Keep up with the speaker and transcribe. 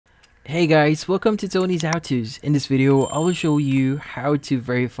Hey guys, welcome to Tony's How To's. In this video, I will show you how to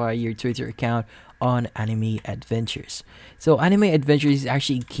verify your Twitter account on Anime Adventures. So Anime Adventures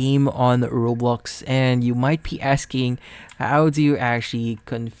actually came on Roblox, and you might be asking, how do you actually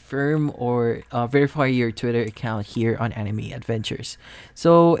confirm or verify your Twitter account here on Anime Adventures?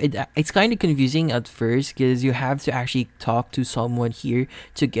 So it's kind of confusing at first because you have to actually talk to someone here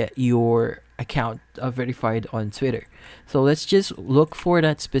to get your account verified on Twitter. So let's just look for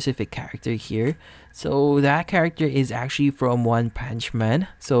that specific character here. So that character is actually from One Punch Man.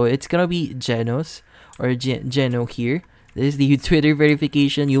 So it's gonna be Genos or Geno here. This is the Twitter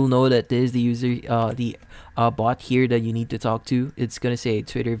verification. You'll know that this is the user, the bot here that you need to talk to. It's gonna say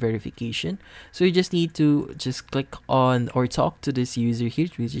Twitter verification. So you just need to just click on or talk to this user here,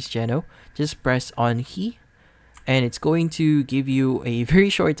 which is Geno. Just press on he, and it's going to give you a very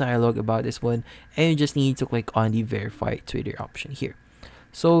short dialogue about this one, and you just need to click on the verify Twitter option here.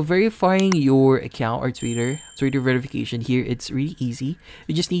 So verifying your account or Twitter verification here, it's really easy.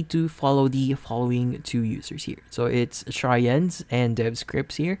 You just need to follow the following two users here. So it's Shryans and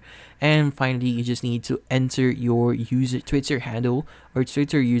DevScripts here, and finally you just need to enter your Twitter handle or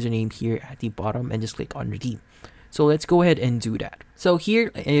Twitter username here at the bottom and just click on redeem. So let's go ahead and do that. So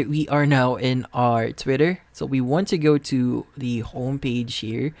here we are now in our Twitter. So we want to go to the home page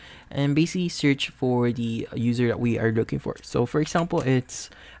here and basically search for the user that we are looking for. So for example, it's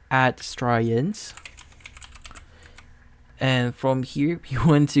at Stryans. And from here, we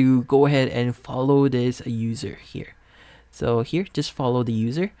want to go ahead and follow this user here. So here, just follow the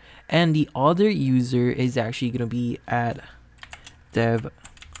user. And the other user is actually going to be at DevScripts.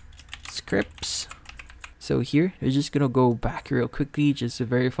 So here, we're just gonna go back real quickly just to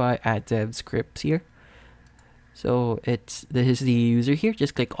verify at DevScripts here. So this is the user here.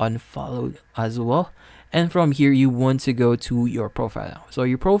 Just click on follow as well. And from here, you want to go to your profile. So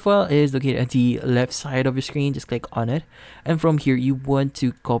your profile is located at the left side of your screen. Just click on it. And from here, you want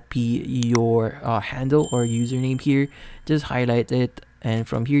to copy your handle or username here. Just highlight it. And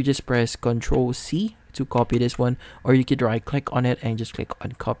from here, just press Ctrl C to copy this one. Or you could right click on it and just click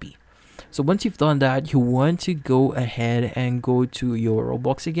on copy. So once you've done that, you want to go ahead and go to your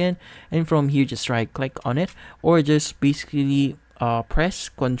Roblox again, and from here just right click on it, or just basically press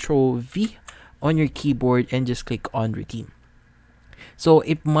Ctrl V on your keyboard and just click on redeem. So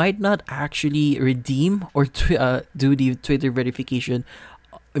it might not actually redeem or do the Twitter verification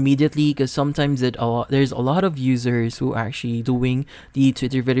immediately, because sometimes there's a lot of users who are actually doing the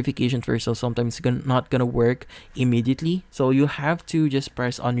Twitter verification first, so sometimes it's not gonna work immediately. So you have to just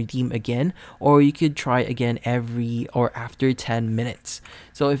press on redeem again, or you could try again after 10 minutes.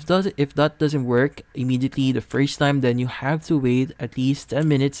 So if that doesn't work immediately the first time, then you have to wait at least 10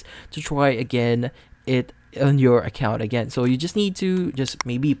 minutes to try again it on your account again. So you just need to just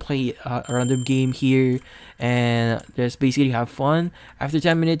maybe play a random game here and just basically have fun. After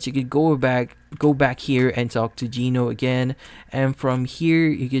 10 minutes, you could go back here and talk to Geno again, and from here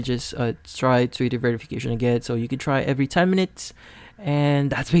you could just try Twitter verification again. So you could try every 10 minutes, and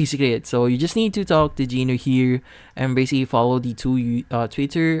that's basically it. So you just need to talk to Geno here and basically follow the two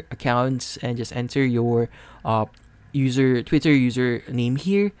Twitter accounts and just enter your Twitter user name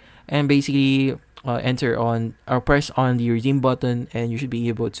here, and basically enter on or press on the redeem button, and you should be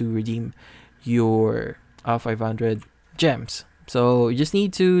able to redeem your 500 gems. So you just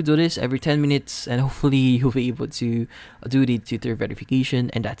need to do this every 10 minutes, and hopefully you'll be able to do the Twitter verification,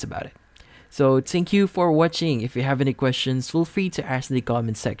 and that's about it. So thank you for watching. If you have any questions, feel free to ask in the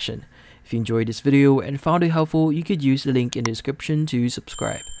comment section. If you enjoyed this video and found it helpful, you could use the link in the description to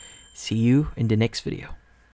subscribe. See you in the next video.